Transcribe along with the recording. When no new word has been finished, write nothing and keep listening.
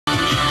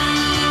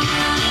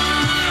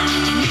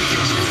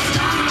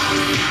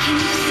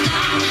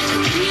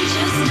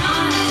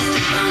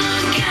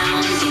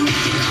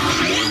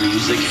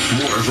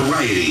more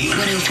variety.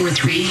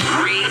 104.3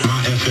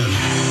 My FM.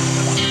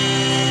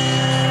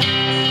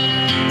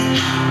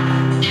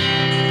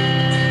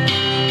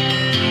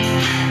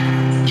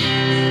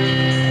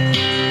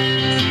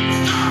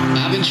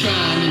 I've been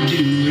trying to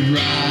do it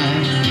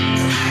right.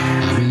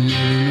 I've been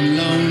living a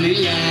lonely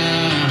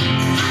life.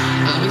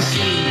 I've been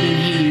sleeping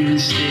here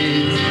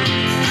instead.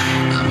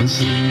 I've been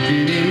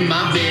sleeping in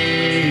my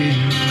bed.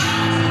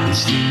 I've been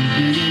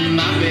sleeping in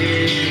my bed.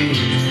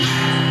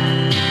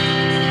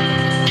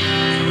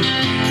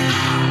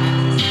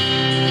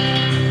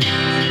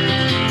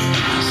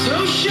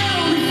 So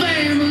show me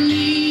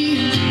family,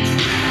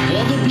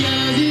 all the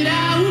blood that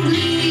I will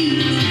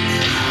bleed.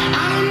 I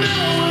don't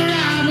know where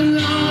I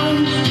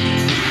belong.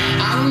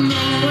 I don't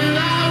know where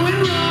I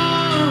went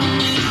wrong,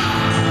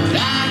 but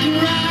I can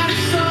write a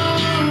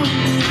song.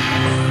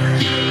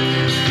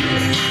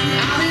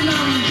 I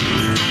belong to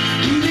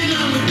you,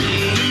 belong to me,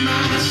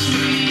 my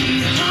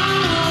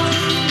sweetheart.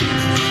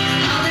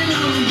 I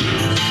belong to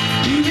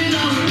you,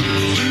 belong to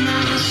me,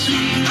 my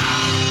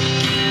sweetheart.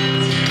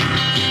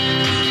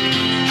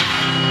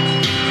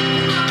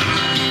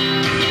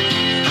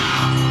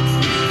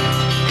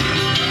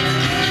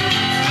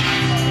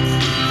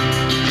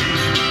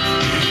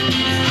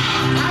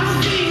 I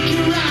don't think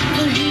you're right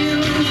for him.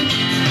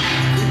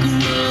 Look at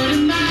what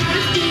it might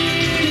have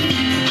been.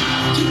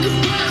 Took a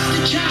bus to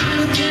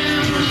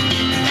Chinatown.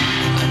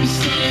 I'd be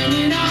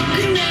standing on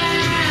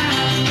canal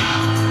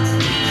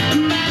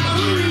and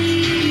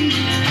Bowery.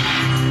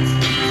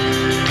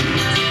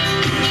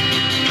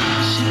 I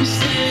should be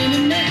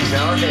standing next to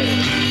me.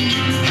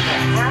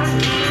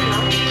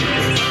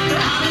 I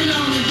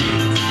belong to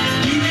you,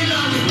 you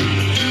belong to me,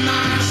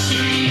 my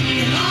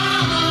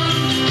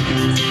sweetheart.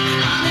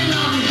 I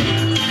belong to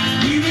you,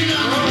 you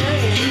belong to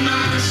me,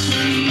 my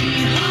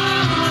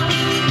sweetheart.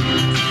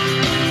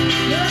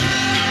 Love,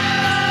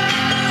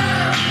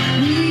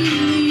 we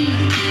need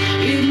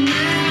it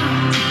now.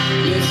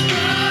 Let's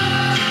go.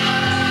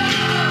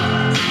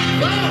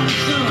 Oh,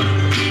 son.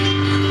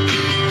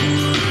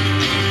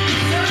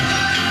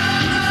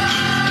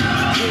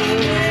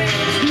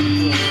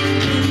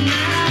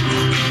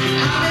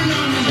 I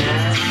belong to you,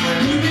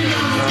 you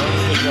belong to me,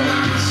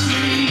 my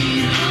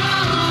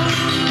sweetheart.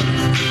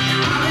 I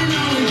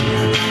belong to you,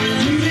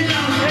 you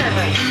belong to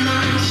me,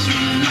 my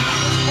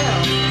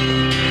sweetheart.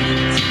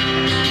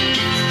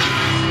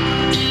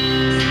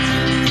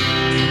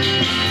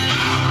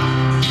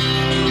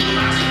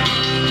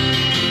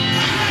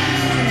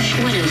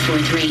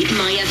 104.3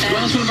 My FM.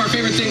 Well, it's one of our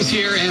favorite things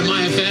here at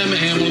My FM,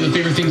 and one of the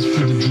favorite things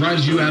that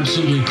drives you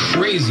absolutely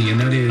crazy, and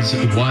that is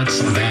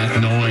What's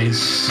That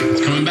Noise?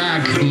 It's coming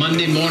back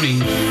Monday morning,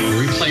 where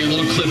we play a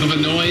little clip of a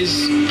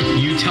noise.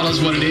 You tell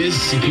us what it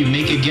is. If you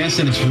make a guess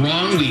and it's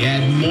wrong, we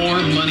add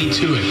more money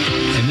to it.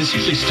 And this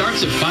usually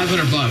starts at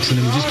 $500, and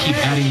then we just keep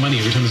adding money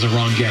every time there's a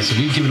wrong guess. So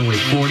we've given away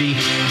 $40,000,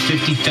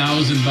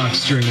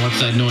 $50,000 during What's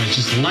That Noise?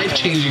 Just a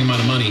life-changing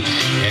amount of money.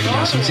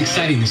 And so it's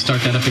exciting to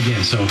start that up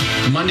again. So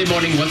Monday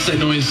morning, What's That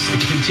Noise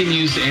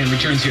continues and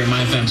returns here at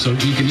MyFM. So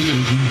you can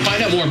even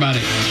find out more about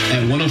it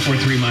at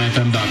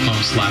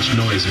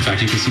 1043myfm.com/noise. In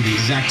fact, you can see the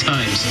exact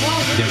times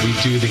that we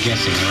do the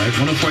guessing, all right?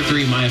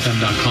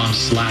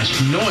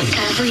 1043myfm.com/noise.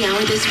 Every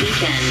hour this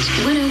weekend,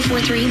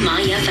 104.3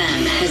 My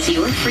FM has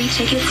your free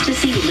tickets to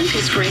see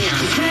Lucas Graham.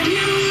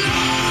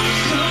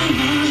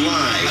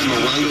 Live at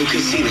Morongo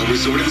Casino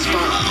Resort and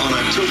Spa on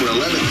October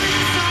 11th.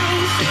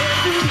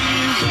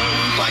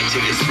 Buy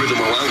tickets through the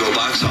Morongo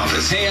box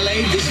office. Hey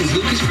LA, this is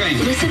Lucas Graham.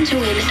 Listen to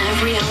win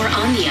every hour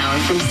on the hour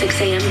from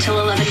 6 a.m. till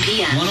 11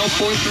 p.m.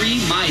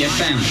 104.3 My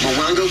FM.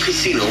 Morongo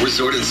Casino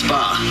Resort and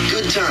Spa.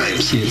 Good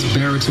times. It's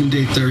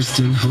Baratunde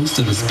Thurston, host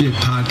of the Spit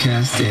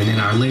podcast, and in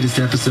our latest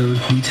episode,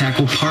 we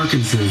tackle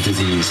Parkinson's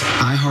disease.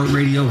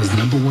 iHeartRadio is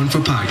 #1 for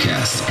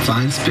podcasts.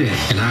 Find Spit,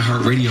 an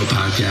iHeartRadio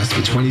podcast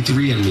with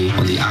 23andMe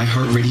on the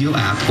iHeartRadio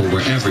app or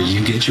wherever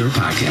you get your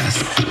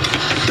podcasts.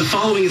 The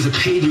following is a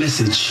paid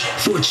message.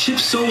 For a chip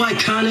so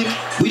iconic,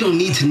 we don't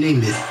need to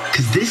name it,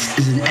 because this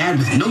is an ad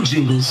with no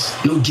jingles,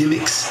 no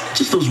gimmicks,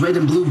 just those red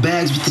and blue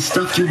bags with the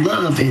stuff you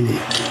love in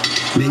it.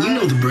 Man, you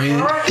know the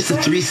brand. It's a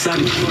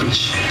 3-sided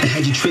punch that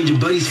had you trade your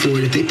buddies for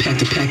it if they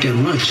packed a pack at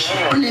lunch.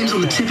 Our name's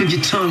on the tip of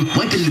your tongue,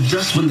 wiping the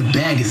dust when the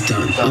bag is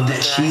done. Of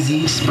that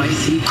cheesy,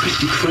 spicy,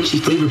 crispy, crunchy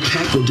flavor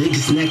packed bodega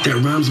snack that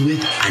rhymes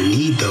with, I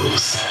need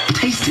those.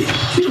 Taste it.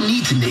 We don't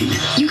need to name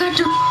it. You got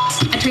to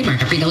a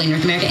trademark of Frito-Lay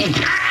North America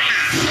Inc.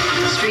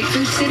 Street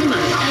Food Cinema,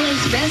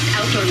 LA's best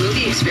outdoor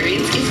movie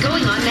experience, is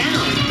going on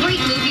now. Great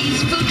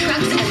movies, food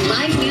trucks, and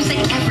live music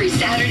every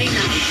Saturday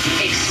night.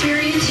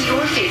 Experience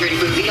your favorite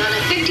movie on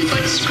a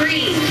 50-foot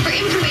screen. For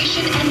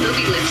information and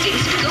movie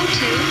listings, go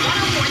to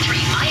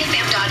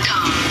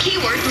 1043myfm.com.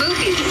 Keyword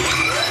movie.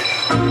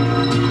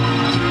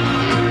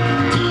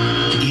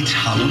 It's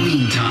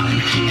Halloween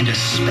time, and a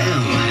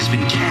spell has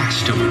been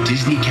cast over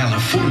Disney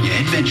California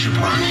Adventure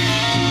Park.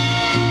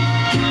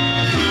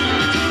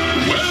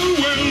 Well,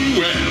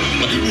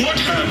 what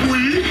have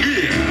we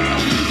here? A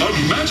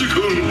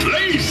magical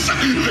place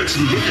that's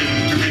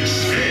looking to get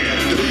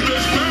scared.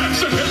 There's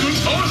bats and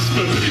headless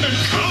horsemen and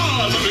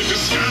cars up in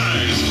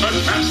disguise. And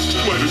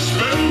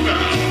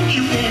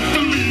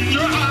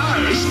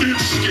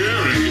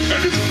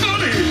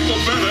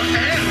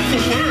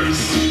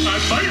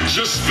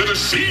just spit a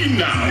scene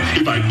now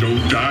if I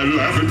don't die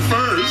laughing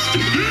first.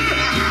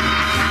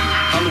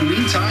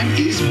 Halloween time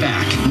is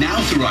back, now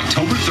through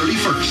October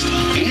 31st.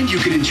 And you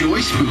can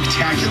enjoy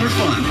spooktacular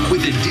fun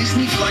with a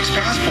Disney Flex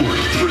Passport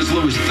for as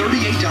low as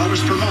 $38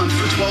 per month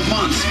for 12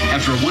 months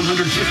after a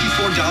 $154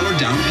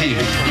 down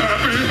payment.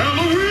 Happy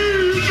Halloween!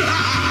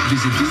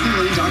 Visit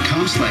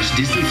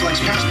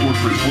Disneyland.com/DisneyFlexPassport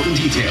for important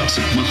details.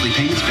 Monthly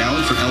payments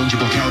valid for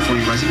eligible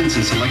California residents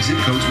and select zip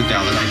codes with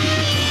valid ID.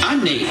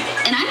 I'm Nate.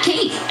 And I'm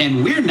Kate.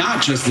 And we're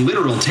not just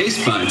literal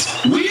taste buds.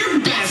 We're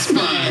best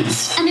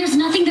buds. And there's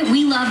nothing that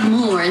we love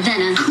more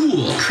than a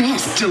Cool,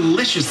 crisp,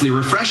 deliciously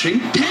refreshing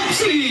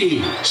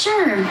Pepsi.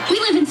 Sure, we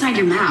live inside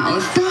your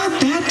mouth.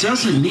 But that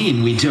doesn't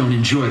mean we don't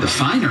enjoy the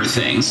finer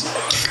things.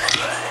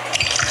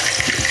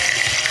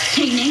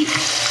 Hey, Nate.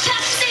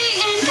 Pepsi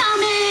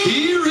incoming!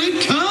 Here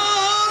it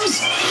comes!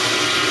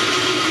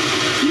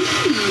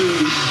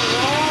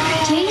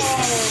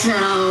 Tastes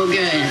so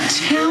good.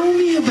 Tell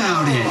me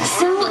about it.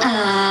 So,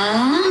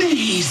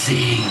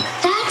 Amazing.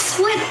 that's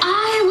what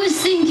I was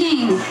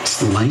thinking.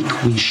 It's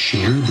like we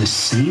share the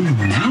same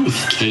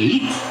mouth,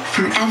 Kate.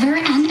 Forever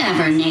and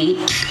ever, Nate.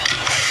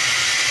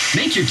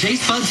 Make your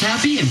taste buds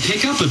happy and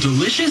pick up a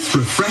delicious,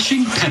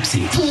 refreshing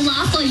Pepsi. Pull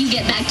off while you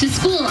get back to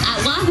school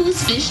at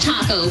Wahoo's Fish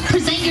Taco.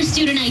 Present your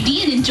student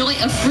ID and enjoy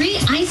a free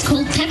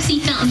ice-cold Pepsi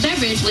fountain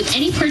beverage with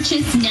any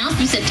purchase now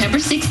through September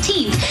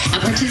 16th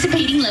at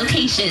participating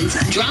locations.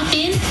 Drop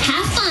in,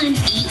 have fun,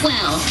 eat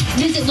well.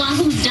 Visit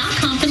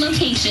wahoo.com for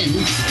location.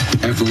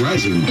 At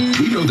Verizon,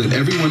 we know that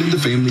everyone in the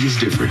family is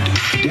different.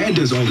 Dad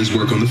does all his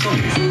work on the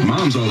phone.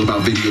 Mom's all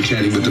about video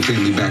chatting with the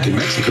family back in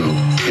Mexico.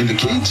 And the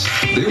kids,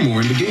 they're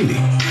more into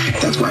gaming.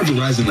 That's why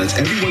Verizon lets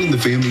everyone in the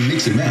family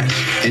mix and match.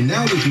 And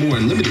now with more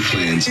unlimited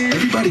plans,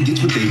 everybody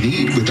gets what they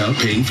need without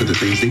paying for the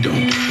things they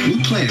don't.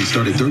 New plans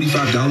start at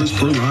 $35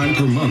 per line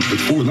per month with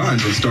 4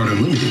 lines on Start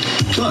Unlimited.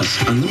 Plus,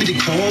 unlimited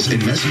calls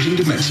and messaging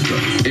to Mexico.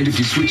 And if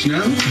you switch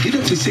now, get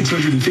up to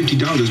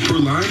 $650 per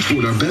line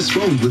toward our best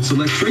phone with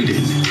select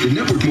trade-in. The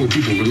network more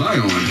people rely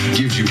on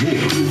gives you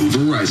more.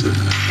 Verizon.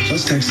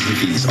 Plus taxes and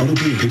fees, auto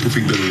pay and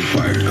paper-free billing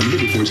required.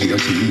 Unlimited 4G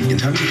LTE. In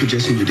times of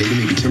congestion, your data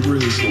may be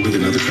temporarily slower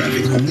than other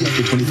traffic. Only up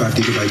to 25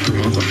 gigabytes per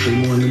month on Play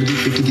More Unlimited,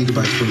 50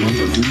 gigabytes per month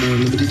on Do More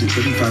Unlimited, and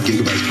 35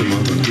 gigabytes per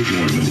month on Get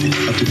More Unlimited.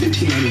 Up to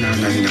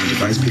 $15.99.99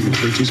 device payment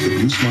purchase with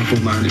new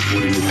smartphone line and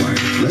boarding required.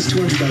 Less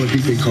 $200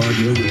 prepaid card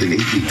mail within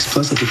 8 weeks,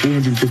 plus up to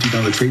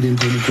 $450 trade-in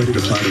promo credit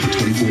applied over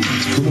 24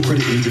 months. Promo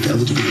credit ends if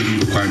eligibility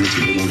requirements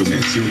are no longer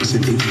met.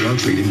 0% APR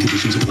trade-in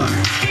conditions apply.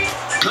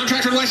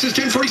 Contractor license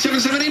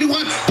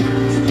 1047781.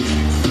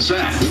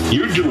 Zach,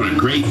 you're doing a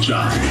great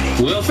job.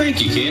 Well,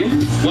 thank you, Kenny.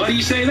 Why do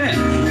you say that?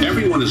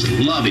 Everyone is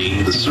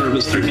loving the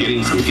service they're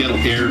getting from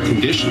Gettle Air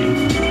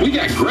Conditioning. We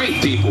got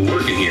great people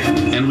working here.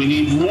 And we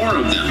need more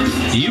of them.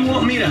 You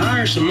want me to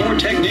hire some more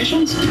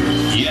technicians?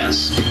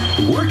 Yes.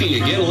 Working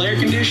at Gettle Air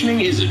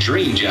Conditioning is a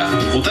dream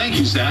job. Well, thank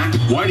you, Zach.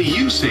 Why do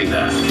you say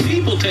that?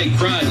 People take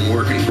pride in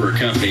working for a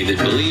company that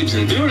believes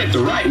in doing it the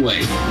right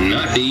way,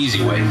 not the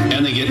easy way.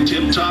 And they get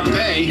tip-top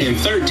pay. And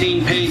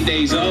 13 paid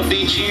days off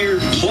each year,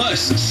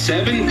 plus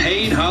 7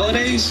 paid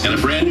holidays. And a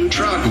brand new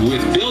truck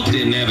with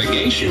built-in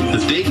navigation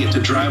that they get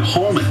to drive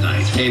home at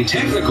night. And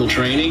technical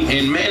training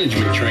and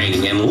management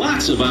training and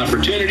lots of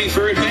opportunity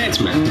for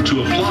advancement.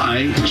 To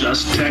apply,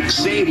 just text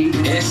SADIE,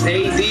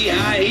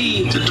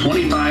 SADIE, to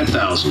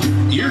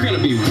 25,000. You're going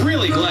to be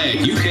really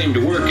glad you came to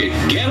work at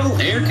Gettle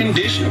Air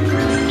Conditioning.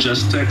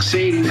 Just text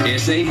SADIE,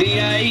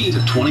 SADIE,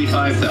 to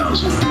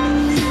 25,000.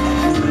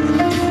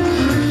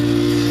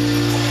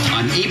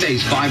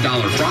 eBay's $5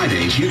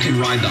 Fridays, you can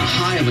ride the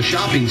high of a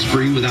shopping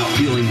spree without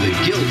feeling the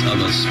guilt of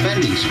a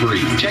spending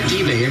spree. Check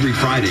eBay every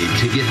Friday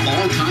to get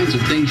all kinds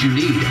of things you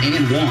need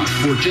and want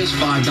for just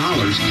 $5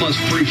 plus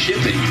free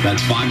shipping.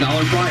 That's $5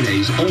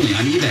 Fridays only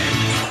on eBay.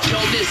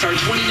 Don't miss our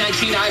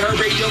 2019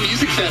 iHeartRadio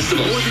Music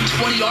Festival. More than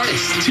 20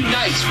 artists, 2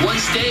 nights, 1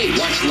 stage.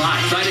 Watch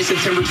live Friday,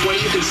 September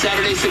 20th and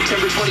Saturday,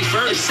 September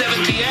 21st at 7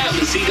 p.m.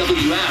 The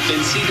CW app and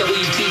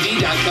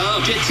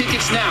CWTV.com. Get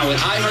tickets now at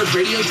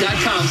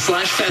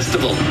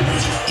iHeartRadio.com/festival.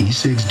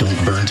 E-cigs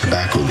don't burn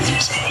tobacco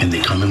leaves, and they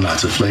come in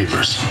lots of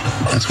flavors.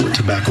 That's what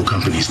tobacco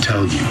companies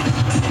tell you.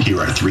 Here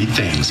are 3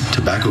 things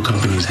tobacco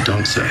companies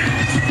don't say.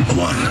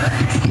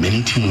 1.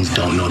 Many teens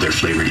don't know their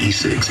flavored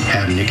e-cigs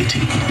have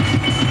nicotine.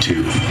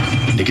 2.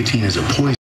 Nicotine is a poison.